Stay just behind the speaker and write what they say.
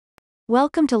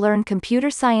welcome to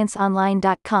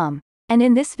LearnComputerScienceOnline.com, and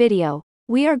in this video,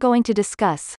 we are going to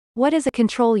discuss what is a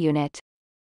control unit.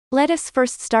 Let us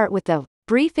first start with a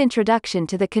brief introduction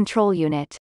to the control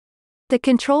unit. The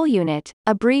control unit,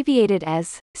 abbreviated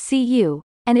as CU,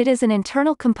 and it is an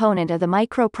internal component of the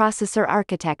microprocessor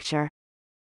architecture.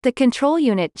 The control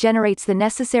unit generates the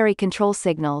necessary control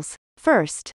signals,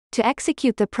 first, to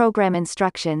execute the program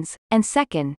instructions, and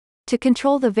second, to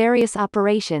control the various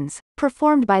operations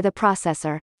performed by the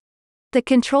processor. The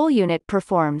control unit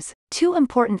performs two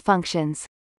important functions.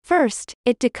 First,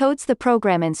 it decodes the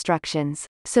program instructions,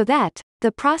 so that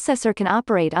the processor can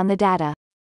operate on the data.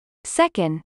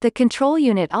 Second, the control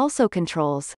unit also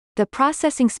controls the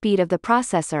processing speed of the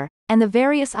processor and the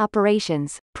various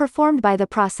operations performed by the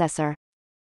processor.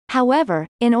 However,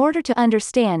 in order to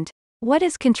understand what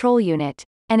is control unit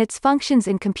and its functions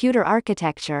in computer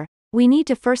architecture, we need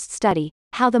to first study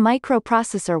how the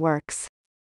microprocessor works.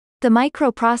 The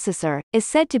microprocessor is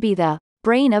said to be the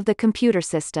brain of the computer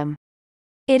system.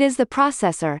 It is the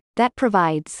processor that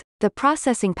provides the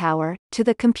processing power to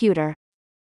the computer.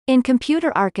 In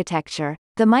computer architecture,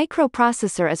 the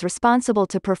microprocessor is responsible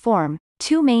to perform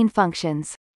two main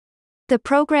functions. The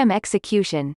program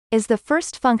execution is the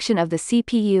first function of the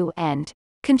CPU, and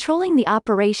controlling the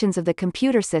operations of the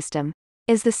computer system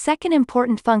is the second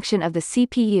important function of the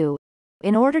CPU.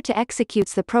 In order to execute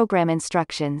the program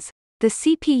instructions, the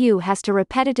CPU has to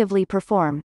repetitively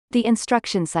perform the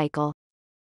instruction cycle.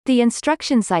 The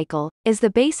instruction cycle is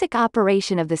the basic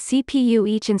operation of the CPU.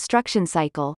 Each instruction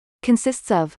cycle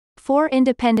consists of 4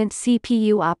 independent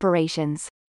CPU operations,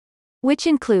 which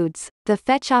includes the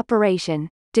fetch operation,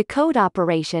 decode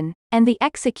operation, and the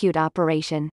execute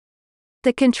operation.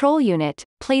 The control unit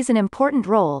plays an important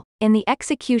role in the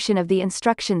execution of the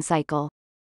instruction cycle.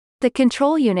 The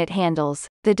control unit handles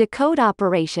the decode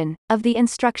operation of the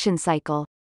instruction cycle.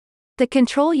 The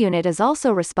control unit is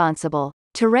also responsible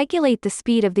to regulate the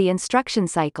speed of the instruction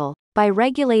cycle by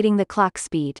regulating the clock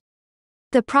speed.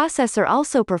 The processor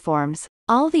also performs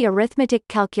all the arithmetic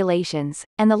calculations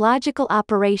and the logical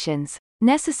operations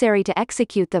necessary to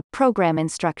execute the program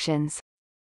instructions.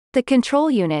 The control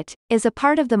unit is a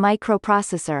part of the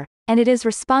microprocessor, and it is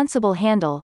responsible to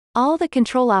handle all the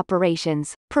control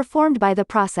operations performed by the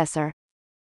processor.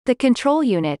 The control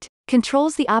unit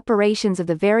controls the operations of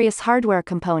the various hardware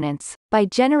components by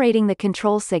generating the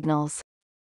control signals.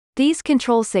 These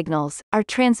control signals are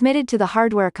transmitted to the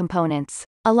hardware components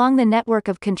along the network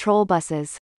of control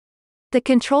buses. The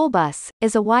control bus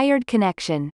is a wired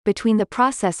connection between the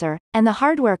processor and the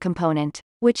hardware component,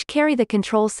 which carry the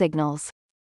control signals.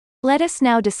 Let us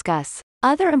now discuss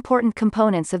other important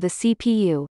components of the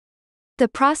CPU. The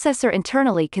processor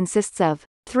internally consists of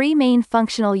 3 main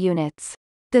functional units.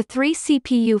 The 3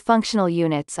 CPU functional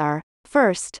units are,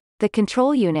 first, the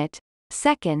control unit,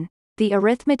 second, the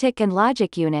arithmetic and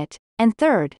logic unit, and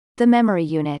third, the memory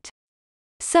unit.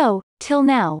 So, till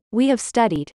now, we have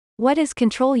studied what is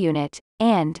control unit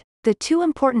and the 2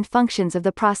 important functions of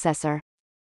the processor.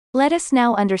 Let us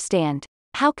now understand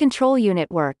how control unit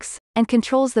works and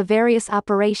controls the various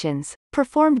operations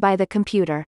performed by the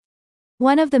computer.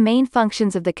 One of the main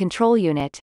functions of the control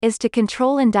unit is to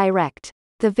control and direct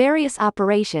the various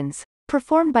operations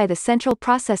performed by the central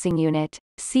processing unit,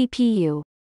 CPU.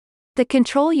 The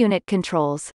control unit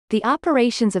controls the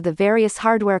operations of the various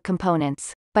hardware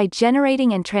components by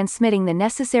generating and transmitting the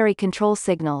necessary control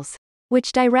signals,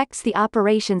 which directs the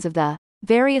operations of the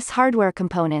various hardware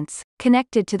components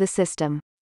connected to the system.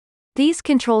 These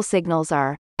control signals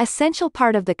are an essential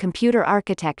part of the computer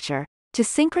architecture to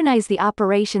synchronize the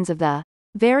operations of the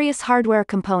various hardware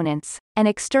components and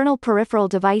external peripheral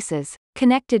devices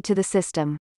connected to the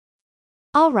system.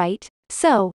 Alright,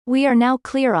 so we are now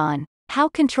clear on how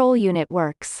control unit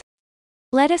works.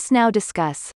 Let us now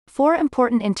discuss 4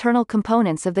 important internal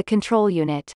components of the control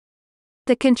unit.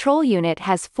 The control unit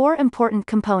has 4 important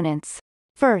components.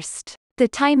 First, the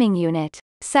timing unit.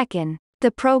 Second,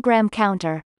 the program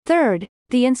counter. Third,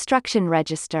 the instruction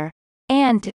register.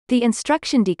 And the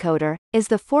instruction decoder is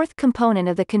the 4th component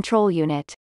of the control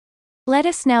unit. Let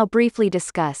us now briefly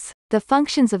discuss the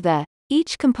functions of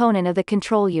each component of the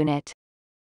control unit.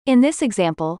 In this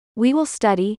example, we will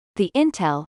study the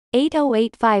Intel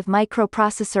 8085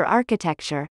 microprocessor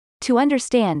architecture to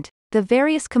understand the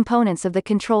various components of the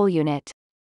control unit.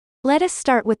 Let us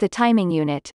start with the timing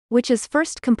unit, which is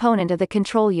first component of the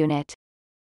control unit.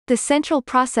 The central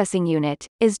processing unit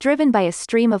is driven by a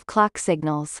stream of clock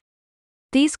signals.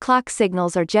 These clock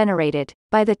signals are generated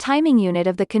by the timing unit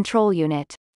of the control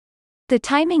unit. The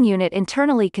timing unit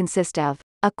internally consists of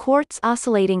a quartz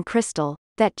oscillating crystal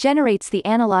that generates the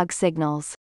analog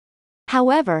signals.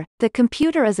 However, the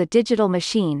computer is a digital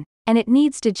machine, and it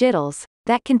needs digitals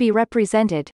that can be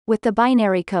represented with the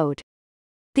binary code.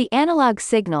 The analog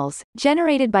signals,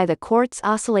 generated by the quartz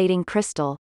oscillating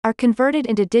crystal, are converted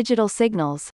into digital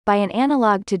signals by an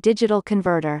analog to digital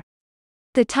converter.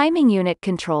 The timing unit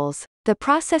controls the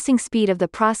processing speed of the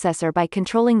processor by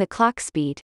controlling the clock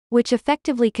speed, which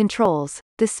effectively controls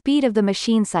the speed of the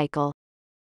machine cycle.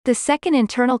 The second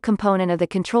internal component of the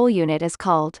control unit is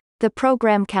called the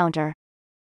program counter.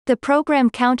 The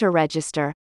program counter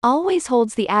register always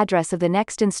holds the address of the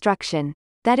next instruction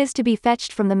that is to be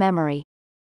fetched from the memory.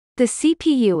 The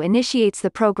CPU initiates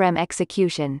the program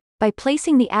execution by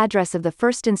placing the address of the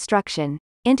first instruction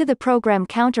into the program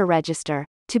counter register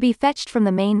to be fetched from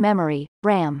the main memory,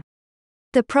 RAM.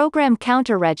 The program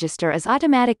counter register is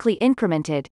automatically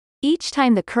incremented each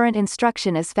time the current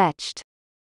instruction is fetched.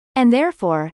 And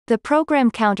therefore, the program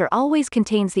counter always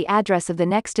contains the address of the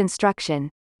next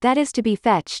instruction that is to be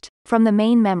fetched from the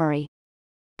main memory.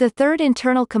 The third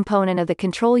internal component of the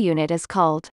control unit is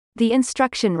called the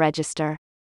instruction register.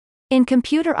 In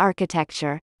computer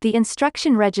architecture, the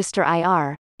instruction register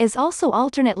IR is also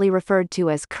alternately referred to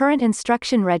as current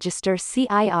instruction register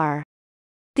CIR.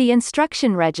 The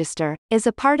instruction register is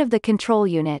a part of the control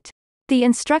unit. The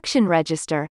instruction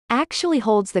register actually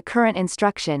holds the current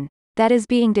instruction that is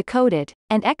being decoded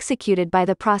and executed by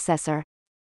the processor.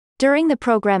 During the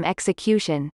program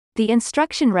execution, the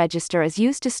instruction register is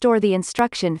used to store the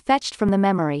instruction fetched from the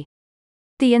memory.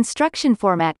 The instruction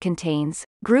format contains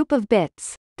group of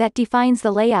bits that defines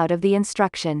the layout of the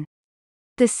instruction.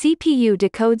 The CPU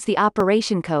decodes the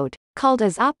operation code, called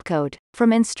as opcode,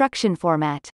 from instruction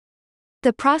format.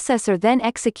 The processor then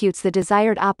executes the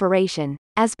desired operation,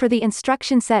 as per the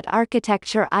instruction set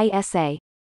architecture ISA.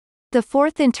 The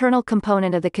fourth internal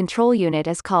component of the control unit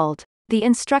is called the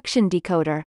instruction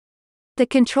decoder. The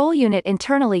control unit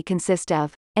internally consists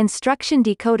of instruction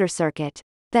decoder circuit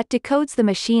that decodes the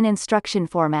machine instruction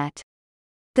format.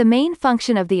 The main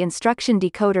function of the instruction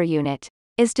decoder unit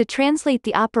is to translate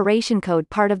the operation code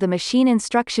part of the machine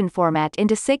instruction format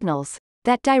into signals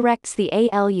that directs the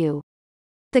ALU.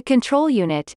 The control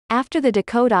unit, after the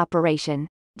decode operation,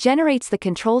 generates the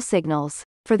control signals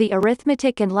for the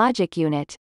arithmetic and logic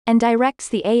unit and directs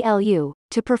the ALU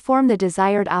to perform the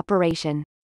desired operation.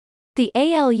 The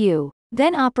ALU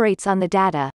then operates on the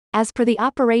data as per the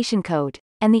operation code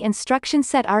and the instruction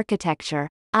set architecture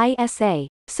ISA,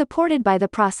 supported by the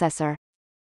processor.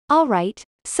 Alright,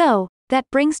 so that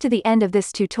brings to the end of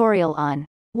this tutorial on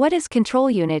what is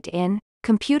control unit in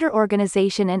computer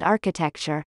organization and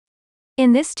architecture.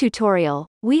 In this tutorial,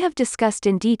 we have discussed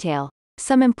in detail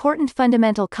some important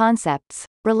fundamental concepts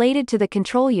related to the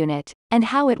control unit and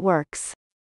how it works.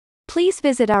 Please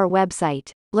visit our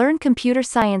website,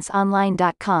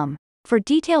 learncomputerscienceonline.com, for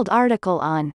detailed article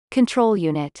on control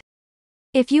unit.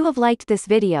 If you have liked this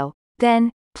video,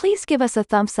 then please give us a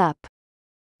thumbs up.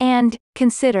 And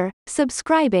consider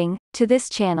subscribing to this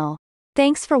channel.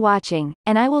 Thanks for watching,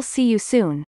 and I will see you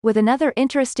soon with another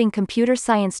interesting computer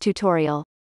science tutorial.